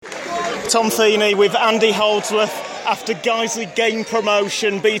Tom Feeney with Andy Holdsworth after Guiseley gained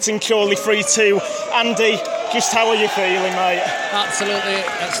promotion, beating Chorley 3-2. Andy, just how are you feeling, mate? Absolutely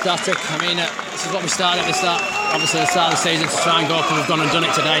ecstatic. I mean, this is what we started at the start of the season, to try and go up, and we've gone and done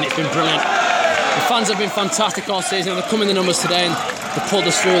it today, and it's been brilliant. The fans have been fantastic all season. They've come in the numbers today and they pulled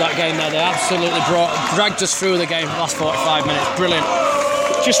us through that game there. They absolutely dragged us through the game for the last 45 minutes. Brilliant.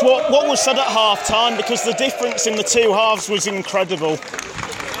 Just what was said at half-time, because the difference in the two halves was incredible.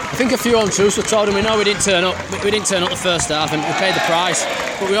 I think a few untruths were told, and we know we didn't turn up. We didn't turn up the first half, and we paid the price.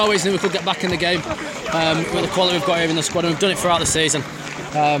 But we always knew we could get back in the game with the quality we've got here in the squad, and we've done it throughout the season.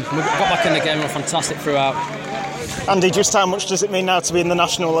 We got back in the game and we're fantastic throughout. Andy, just how much does it mean now to be in the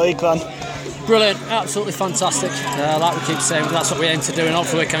National League then? Brilliant, absolutely fantastic. Like we keep saying, that's what we aim to do, and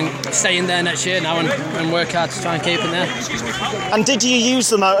hopefully we can stay in there next year now and work hard to try and keep in there. And did you use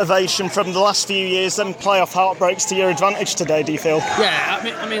the motivation from the last few years and playoff heartbreaks to your advantage today, do you feel?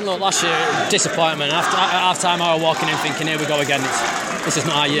 Yeah, I mean, look, last year, disappointment. After half-time, I was walking in thinking, here we go again. This is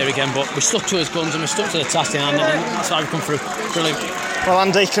not our year again, but we stuck to his guns and we stuck to the task in hand, and that's how we've come through. Brilliant. Well,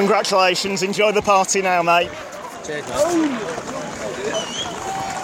 Andy, congratulations. Enjoy the party now, mate. Cheers, mate.